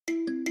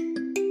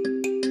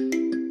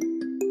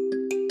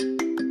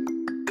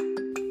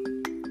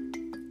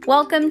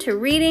Welcome to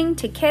Reading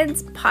to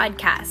Kids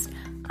podcast.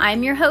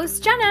 I'm your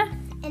host, Jenna.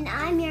 And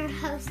I'm your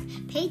host,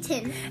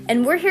 Peyton.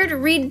 And we're here to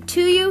read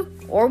to you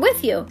or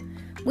with you.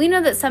 We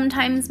know that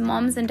sometimes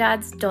moms and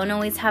dads don't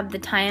always have the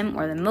time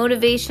or the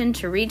motivation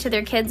to read to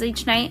their kids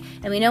each night,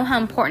 and we know how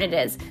important it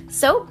is.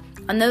 So,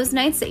 on those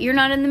nights that you're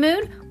not in the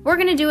mood, we're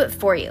going to do it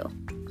for you.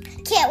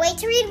 Can't wait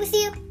to read with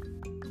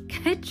you.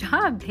 Good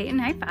job, Peyton.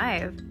 High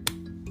five.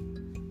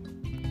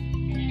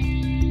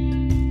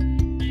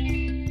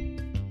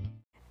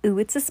 Ooh,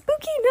 it's a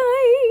spooky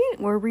night.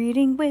 We're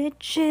reading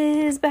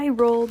Witches by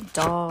Roald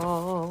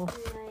Dahl.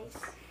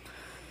 Nice.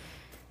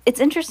 It's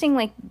interesting,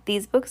 like,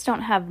 these books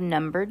don't have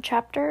numbered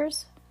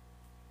chapters.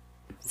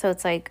 So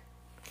it's like,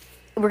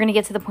 we're going to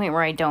get to the point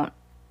where I don't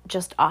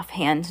just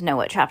offhand know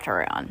what chapter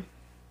we're on.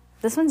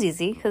 This one's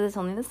easy because it's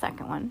only the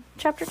second one.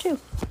 Chapter 2.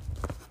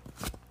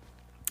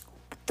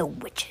 The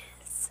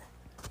Witches.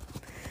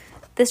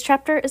 This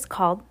chapter is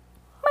called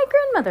My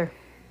Grandmother.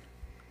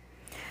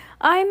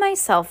 I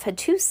myself had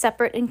 2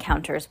 separate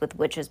encounters with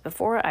witches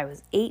before I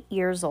was 8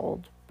 years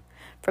old.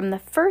 From the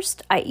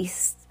first, I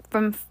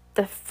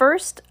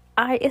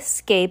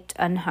escaped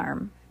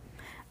unharmed,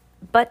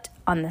 but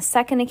on the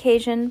second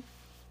occasion,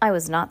 I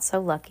was not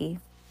so lucky.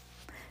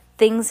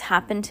 Things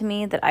happened to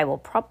me that will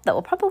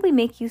probably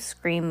make you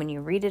scream when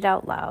you read it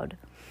out loud.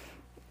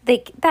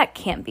 That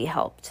can't be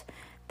helped.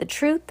 The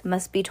truth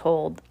must be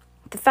told.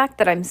 The fact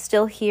that I'm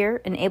still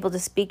here and able to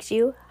speak to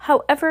you,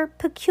 however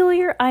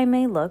peculiar I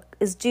may look,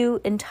 is due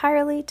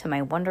entirely to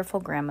my wonderful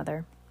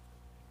grandmother.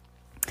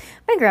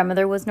 My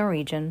grandmother was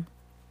Norwegian.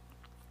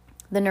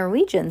 The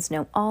Norwegians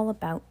know all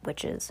about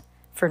witches,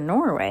 for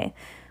Norway,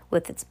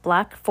 with its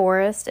black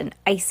forest and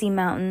icy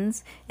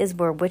mountains, is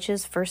where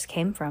witches first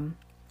came from.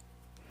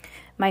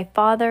 My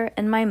father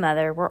and my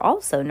mother were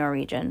also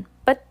Norwegian,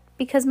 but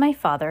because my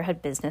father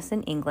had business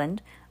in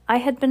England, I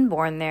had been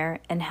born there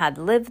and had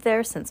lived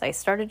there since I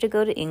started to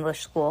go to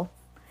English school.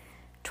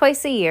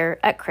 Twice a year,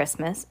 at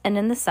Christmas and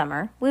in the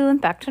summer, we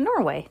went back to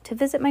Norway to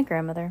visit my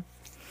grandmother.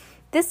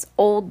 This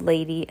old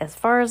lady, as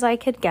far as I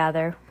could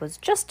gather, was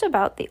just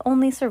about the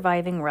only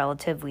surviving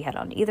relative we had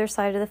on either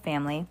side of the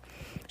family.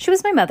 She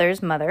was my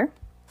mother's mother,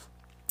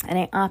 and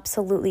I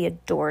absolutely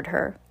adored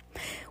her.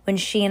 When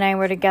she and I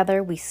were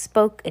together, we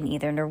spoke in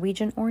either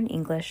Norwegian or in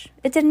English.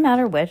 It didn't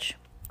matter which.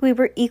 We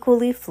were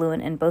equally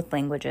fluent in both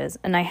languages,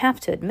 and I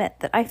have to admit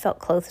that I felt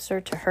closer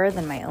to her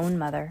than my own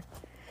mother.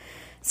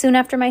 Soon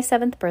after my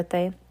 7th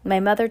birthday, my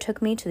mother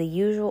took me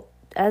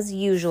as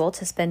usual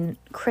to spend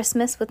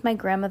Christmas with my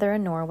grandmother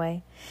in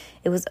Norway.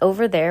 It was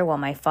over there while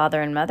my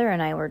father and mother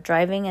and I were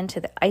driving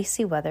into the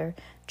icy weather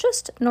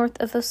just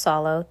north of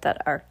Oslo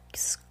that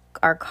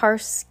our car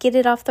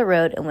skidded off the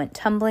road and went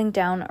tumbling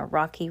down a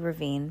rocky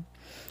ravine.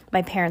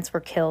 My parents were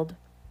killed.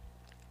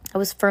 I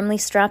was firmly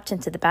strapped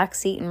into the back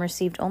seat and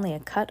received only a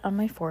cut on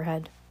my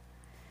forehead.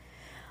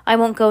 I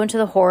won't go into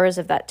the horrors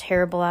of that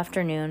terrible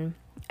afternoon.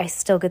 I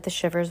still get the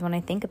shivers when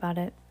I think about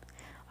it.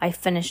 I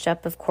finished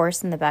up, of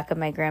course, in the back of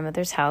my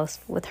grandmother's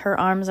house, with her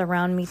arms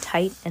around me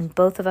tight and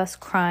both of us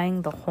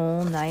crying the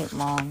whole night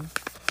long.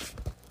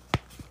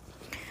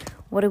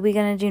 What are we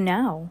going to do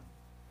now?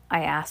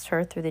 I asked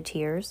her through the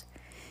tears.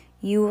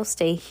 You will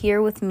stay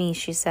here with me,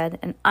 she said,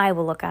 and I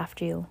will look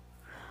after you.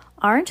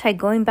 Aren't I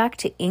going back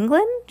to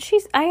England?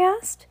 I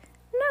asked.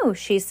 No,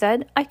 she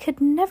said, I could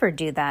never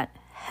do that.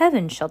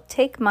 Heaven shall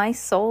take my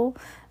soul,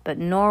 but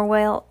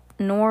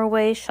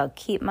Norway shall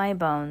keep my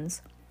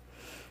bones.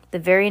 The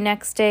very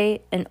next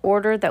day, in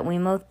order that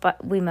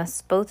we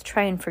must both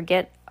try and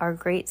forget our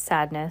great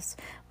sadness,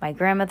 my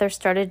grandmother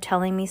started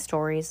telling me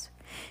stories.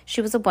 She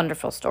was a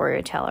wonderful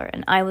storyteller,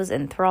 and I was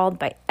enthralled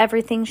by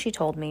everything she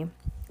told me.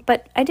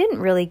 But I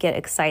didn't really get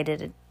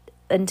excited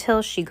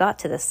until she got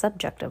to the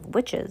subject of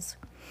witches.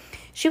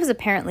 She was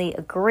apparently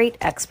a great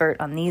expert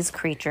on these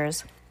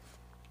creatures,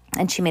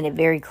 and she made it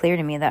very clear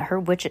to me that her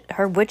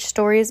witch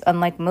stories,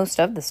 unlike most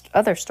of the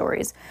other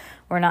stories,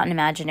 were not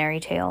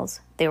imaginary tales.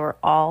 They were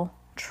all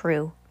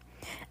true.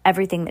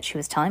 Everything that she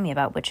was telling me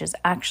about witches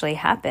actually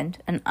happened,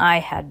 and I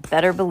had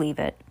better believe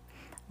it.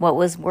 What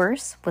was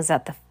worse was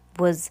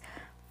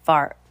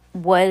far,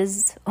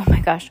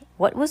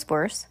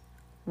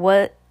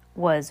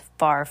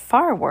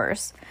 far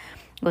worse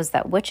was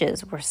that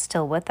witches were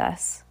still with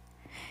us.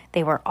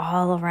 They were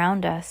all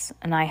around us,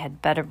 and I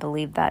had better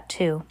believe that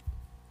too.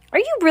 Are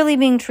you really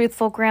being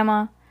truthful,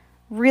 Grandma?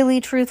 Really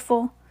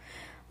truthful?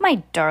 My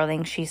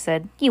darling, she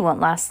said, you won't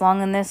last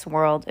long in this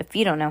world if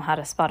you don't know how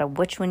to spot a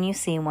witch when you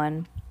see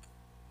one.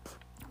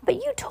 But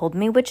you told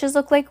me witches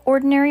look like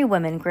ordinary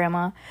women,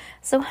 Grandma,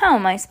 so how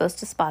am I supposed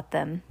to spot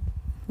them?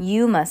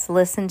 You must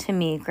listen to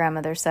me,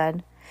 Grandmother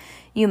said.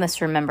 You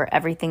must remember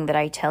everything that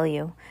I tell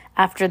you.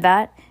 After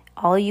that,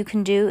 all you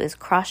can do is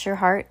cross your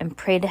heart and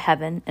pray to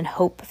heaven and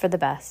hope for the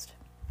best.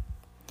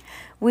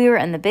 We were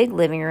in the big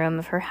living room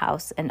of her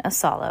house in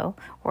Oslo,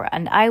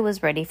 and I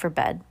was ready for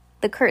bed.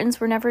 The curtains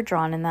were never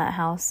drawn in that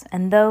house,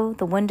 and though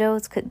the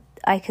windows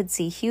I could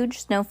see huge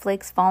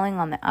snowflakes falling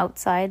on the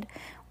outside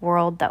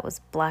world that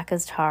was black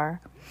as tar.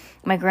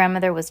 My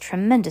grandmother was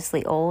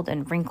tremendously old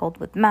and wrinkled,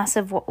 with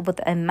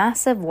a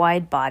massive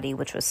wide body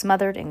which was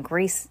smothered in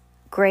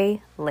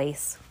gray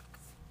lace.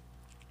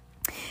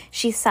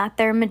 She sat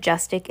there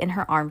majestic in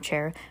her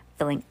armchair,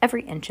 filling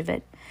every inch of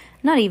it.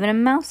 Not even a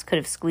mouse could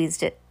have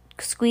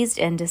squeezed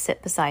in to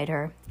sit beside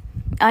her.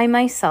 I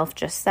myself,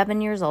 just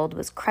 7 years old,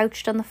 was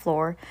crouched on the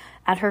floor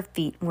at her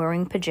feet,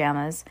 wearing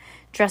pajamas,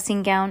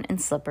 dressing gown,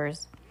 and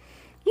slippers.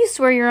 "You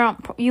swear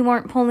you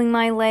weren't pulling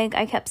my leg,"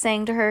 I kept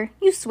saying to her.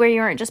 "You swear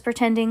you aren't just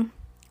pretending?"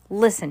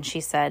 "Listen,"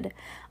 she said,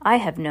 "I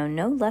have known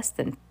no less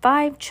than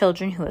 5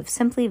 children who have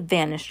simply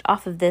vanished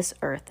off of this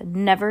earth,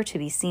 never to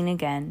be seen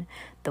again.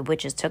 The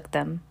witches took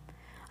them."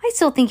 "I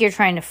still think you're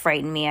trying to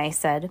frighten me," I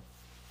said.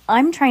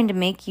 "I'm trying to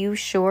make you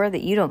sure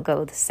that you don't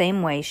go the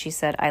same way," she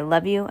said. "I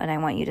love you, and I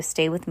want you to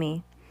stay with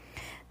me."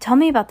 "Tell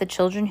me about the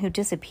children who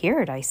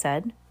disappeared," I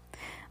said.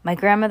 My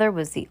grandmother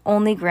was the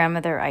only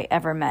grandmother I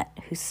ever met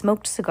who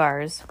smoked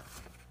cigars.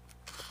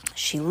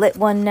 She lit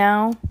one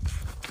now,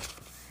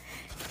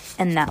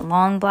 and that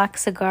long black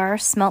cigar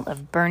smelt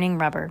of burning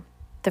rubber.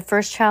 "The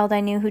first child I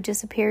knew who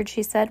disappeared,"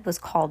 she said, "was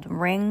called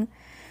Ragnhild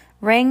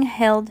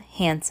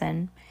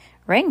Hansen.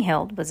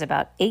 Ragnhild was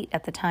about 8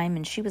 at the time,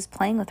 and she was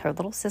playing with her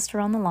little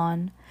sister on the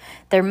lawn.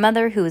 Their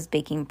mother, who was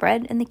baking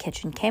bread in the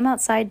kitchen, came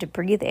outside to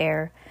breathe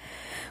air.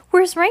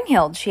 'Where's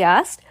Ragnhild?' she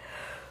asked.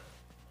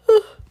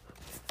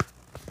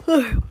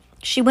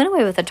 'She went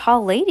away with a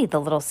tall lady,' the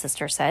little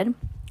sister said.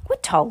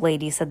 'What tall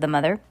lady?' said the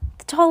mother.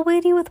 'The tall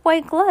lady with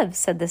white gloves,'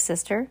 said the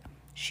sister.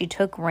 She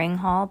took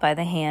Ragnhild by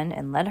the hand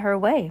and led her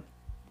away.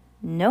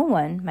 No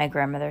one, my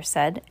grandmother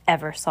said,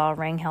 ever saw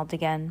Ragnhild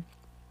again."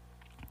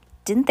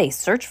 "Didn't they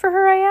search for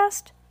her?" I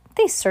asked.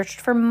 "They searched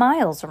for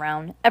miles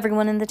around.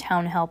 Everyone in the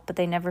town helped, but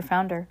they never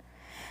found her."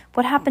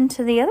 "What happened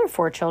to the other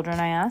 4 children?"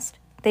 I asked.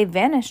 "They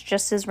vanished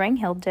just as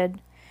Ragnhild did."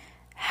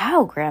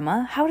 "How,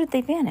 Grandma? How did they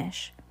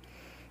vanish?"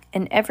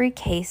 "In every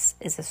case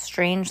is a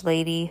strange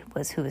lady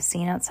who was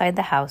seen outside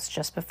the house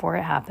just before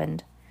it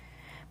happened."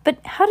 "But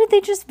how did they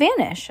just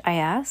vanish?" I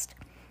asked.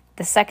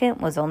 "The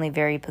second was only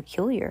very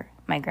peculiar,"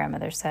 my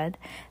grandmother said.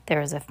 "There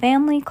was a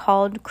family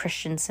called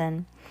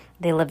Christensen.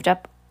 They lived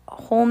up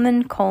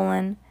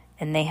Holmenkollen,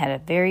 and they had a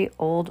very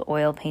old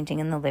oil painting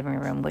in the living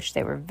room, which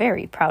they were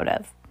very proud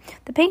of.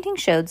 The painting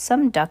showed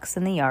some ducks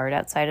in the yard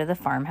outside of the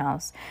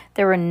farmhouse.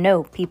 There were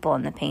no people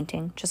in the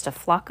painting, just a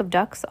flock of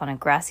ducks on a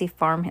grassy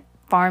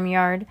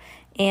farmyard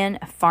and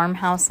a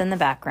farmhouse in the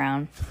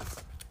background.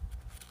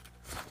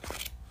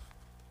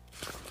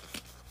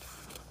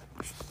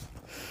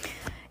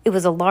 It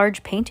was a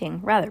large painting,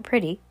 rather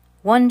pretty.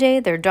 One day,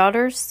 their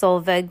daughter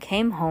Solveig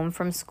came home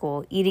from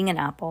school eating an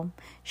apple.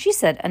 She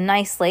said a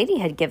nice lady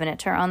had given it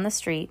to her on the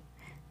street.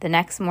 The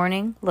next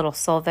morning, little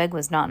Solveig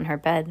was not in her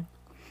bed.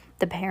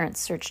 The parents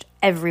searched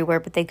everywhere,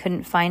 but they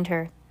couldn't find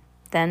her.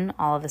 Then,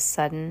 all of a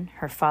sudden,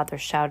 her father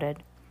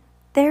shouted,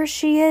 "There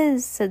she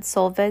is," said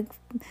Solveig.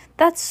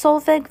 "That's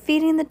Solveig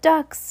feeding the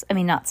ducks."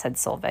 Not said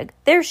Solveig.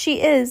 "There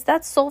she is.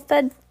 That's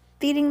Solveig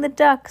feeding the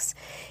ducks."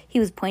 He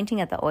was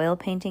pointing at the oil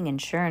painting,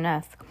 and sure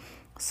enough,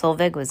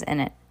 Solveig was in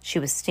it. She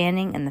was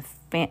standing in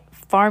the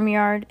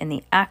farmyard in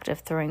the act of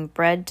throwing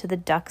bread to the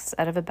ducks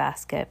out of a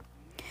basket.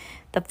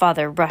 The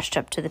father rushed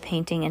up to the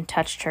painting and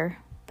touched her,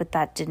 but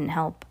that didn't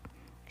help.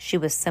 She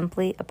was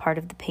simply a part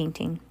of the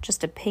painting,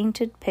 just a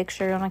painted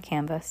picture on a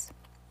canvas.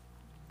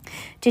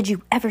 "Did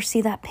you ever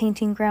see that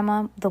painting,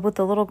 Grandma, with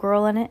the little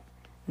girl in it?"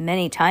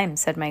 "Many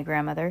times," said my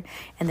grandmother,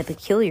 and the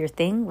peculiar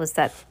thing was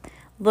that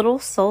little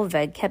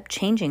Solveig kept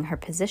changing her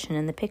position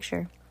in the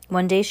picture.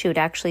 One day she would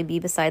actually be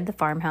beside the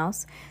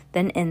farmhouse,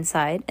 then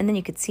inside, and then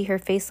you could see her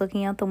face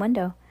looking out the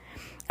window.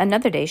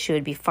 Another day she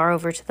would be far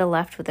over to the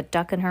left with a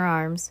duck in her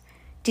arms.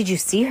 "Did you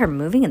see her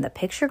moving in the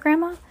picture,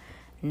 Grandma?"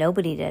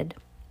 Nobody did.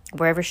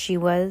 Wherever she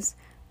was,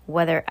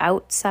 whether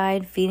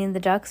outside feeding the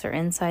ducks or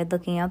inside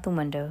looking out the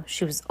window,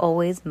 she was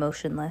always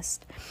motionless,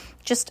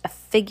 just a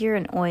figure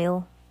in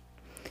oil.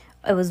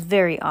 It was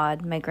very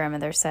odd, my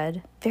grandmother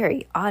said.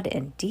 Very odd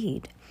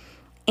indeed.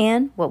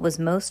 And what was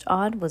most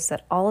odd was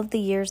that all of the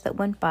years that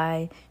went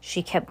by,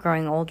 she kept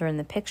growing older in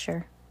the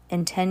picture.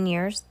 In 10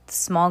 years, the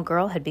small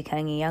girl had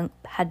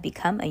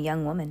become a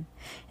young woman.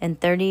 In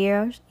 30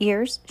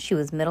 years, she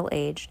was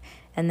middle-aged.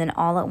 And then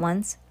all at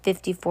once,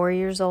 54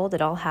 years old,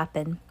 it all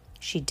happened.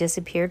 She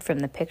disappeared from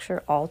the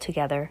picture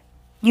altogether.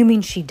 "You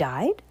mean she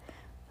died?"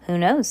 "Who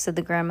knows," said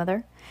the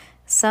grandmother.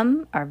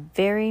 Some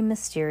very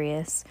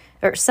mysterious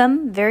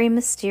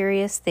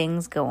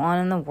things go on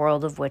in the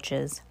world of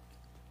witches."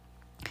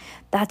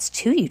 "That's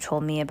 2 you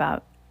told me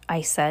about,"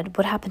 I said.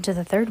 "What happened to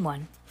the third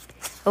one?"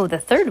 "Oh, the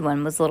third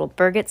one was little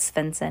Birgit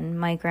Svensson,"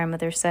 my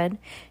grandmother said.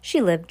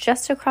 "She lived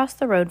just across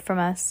the road from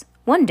us.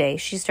 One day,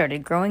 she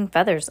started growing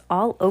feathers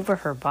all over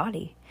her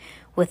body.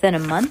 Within a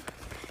month,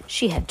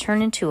 she had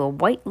turned into a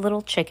white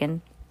little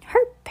chicken.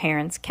 Her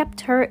parents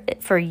kept her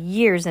for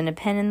years in a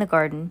pen in the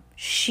garden.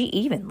 She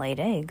even laid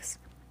eggs."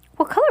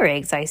 "What color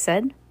eggs?" I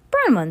said.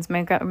 "Brown ones,"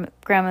 my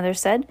grandmother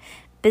said.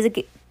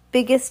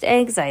 "Biggest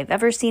eggs I've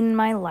ever seen in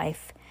my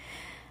life.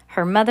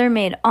 Her mother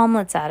made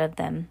omelets out of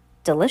them.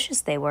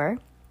 Delicious they were."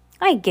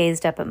 I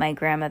gazed up at my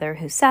grandmother,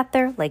 who sat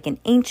there like an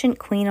ancient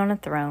queen on a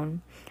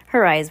throne.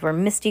 Her eyes were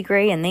misty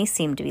gray, and they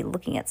seemed to be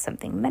looking at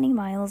something many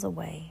miles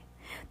away.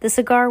 The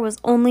cigar was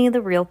only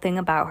the real thing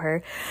about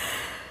her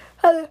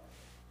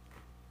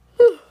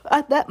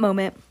at that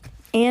moment,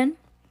 and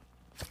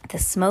the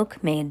smoke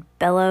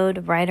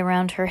bellowed right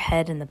around her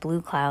head in the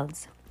blue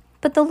clouds.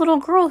 But the little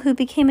girl who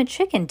became a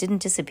chicken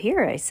didn't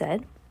disappear, I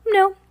said.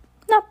 No,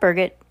 not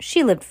Birgit.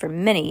 She lived for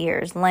many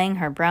years, laying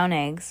her brown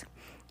eggs.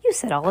 You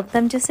said all of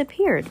them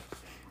disappeared.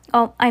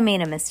 Oh, I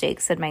made a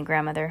mistake, said my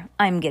grandmother.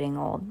 I'm getting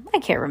old. I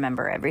can't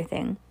remember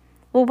everything.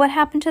 Well, what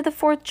happened to the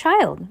fourth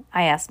child?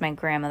 I asked my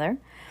grandmother.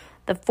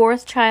 The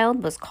fourth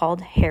child was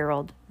called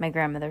Harold, my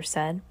grandmother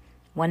said.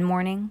 One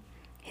morning,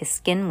 his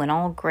skin went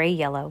all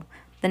gray-yellow.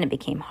 Then it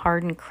became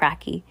hard and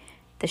cracky,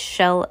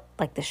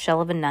 like the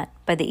shell of a nut.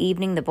 By the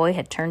evening, the boy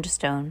had turned to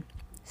stone.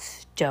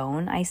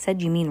 Stone? I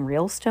said. You mean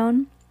real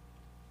stone?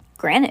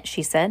 Granite,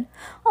 she said.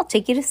 I'll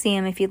take you to see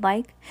him if you'd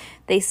like.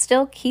 They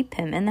still keep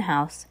him in the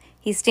house.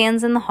 He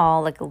stands in the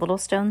hall like a little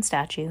stone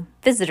statue.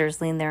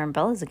 Visitors lean their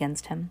umbrellas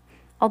against him.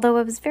 Although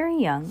I was very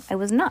young, I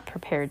was not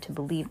prepared to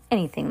believe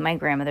anything my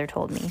grandmother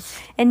told me,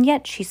 and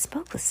yet she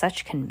spoke with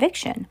such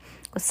conviction,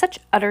 with such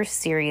utter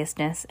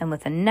seriousness, and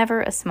with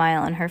never a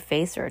smile on her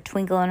face or a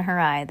twinkle in her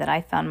eye, that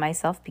I found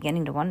myself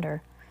beginning to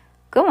wonder.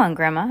 Go on,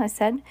 Grandma, I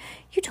said.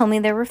 You told me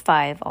there were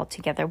 5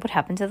 altogether. What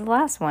happened to the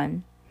last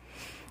one?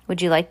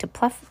 Would you like to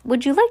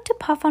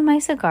puff on my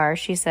cigar?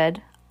 She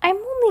said. I'm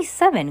only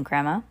 7,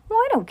 Grandma. Well,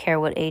 I don't care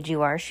what age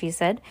you are, she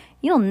said.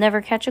 You'll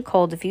never catch a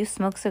cold if you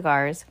smoke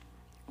cigars.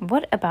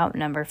 What about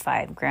number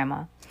 5,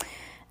 Grandma?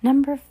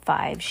 Number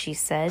 5, she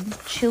said,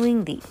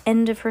 chewing the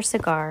end of her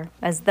cigar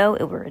as though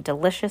it were a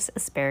delicious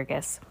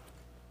asparagus,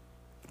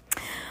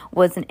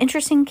 was an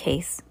interesting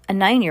case. A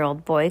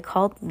 9-year-old boy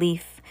called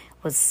Leif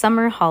was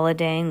summer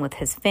holidaying with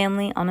his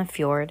family on a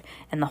fjord,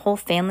 and the whole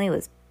family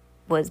was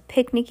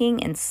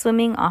picnicking and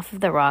swimming off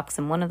of the rocks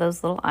in one of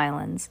those little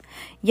islands.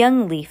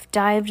 Young Leif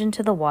dived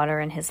into the water,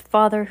 and his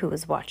father, who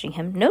was watching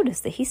him,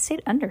 noticed that he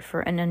stayed under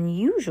for an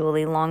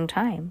unusually long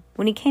time.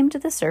 When he came to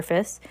the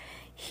surface,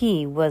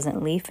 he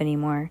wasn't Leif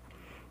anymore.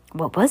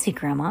 What was he,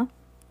 Grandma?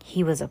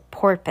 He was a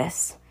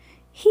porpoise.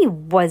 He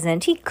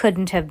wasn't. He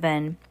couldn't have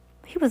been.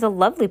 He was a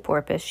lovely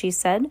porpoise, she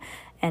said,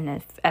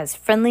 and as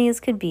friendly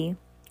as could be.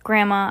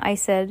 Grandma, I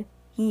said.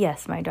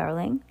 Yes, my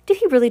darling. Did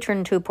he really turn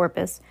into a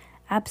porpoise?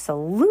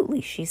 Absolutely,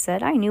 she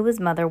said. I knew his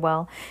mother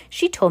well.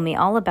 She told me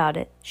all about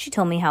it. She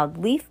told me how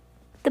Leif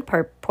the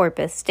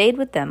porpoise stayed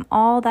with them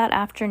all that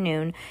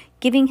afternoon,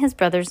 giving his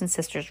brothers and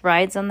sisters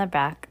rides on their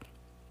back.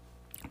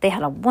 They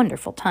had a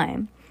wonderful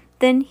time.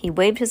 Then he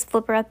waved his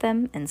flipper at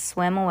them and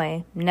swam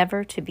away,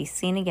 never to be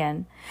seen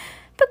again.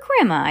 But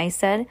Grandma, I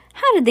said,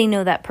 how did they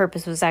know that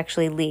porpoise was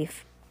actually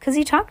Leif? 'Cause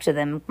he talked to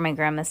them, my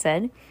grandma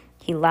said.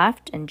 He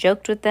laughed and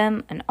joked with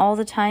them, and all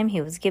the time he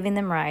was giving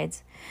them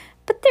rides.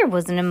 But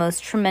wasn't there most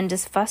the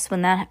tremendous fuss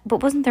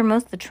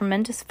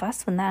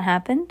when that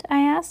happened? I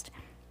asked.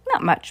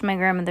 Not much, my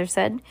grandmother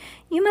said.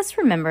 You must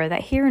remember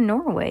that here in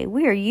Norway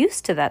we are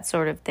used to that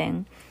sort of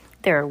thing.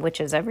 There are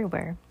witches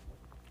everywhere.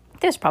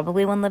 There's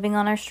probably one living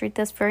on our street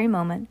this very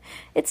moment.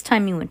 It's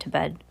time you went to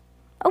bed.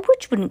 A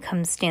witch wouldn't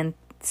come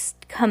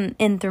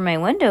in through my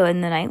window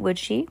in the night, would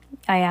she?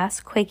 I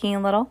asked, quaking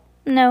a little.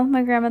 No,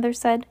 my grandmother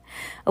said.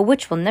 A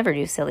witch will never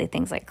do silly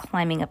things like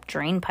climbing up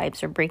drain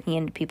pipes or breaking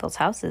into people's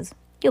houses.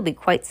 You'll be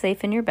quite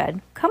safe in your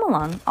bed. Come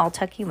along, I'll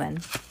tuck you in.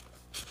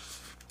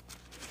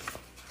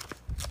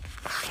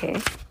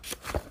 Okay,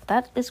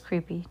 that is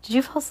creepy. Did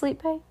you fall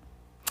asleep, babe?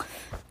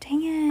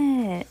 Dang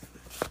it.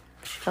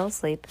 She fell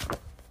asleep.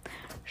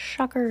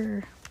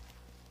 Shocker.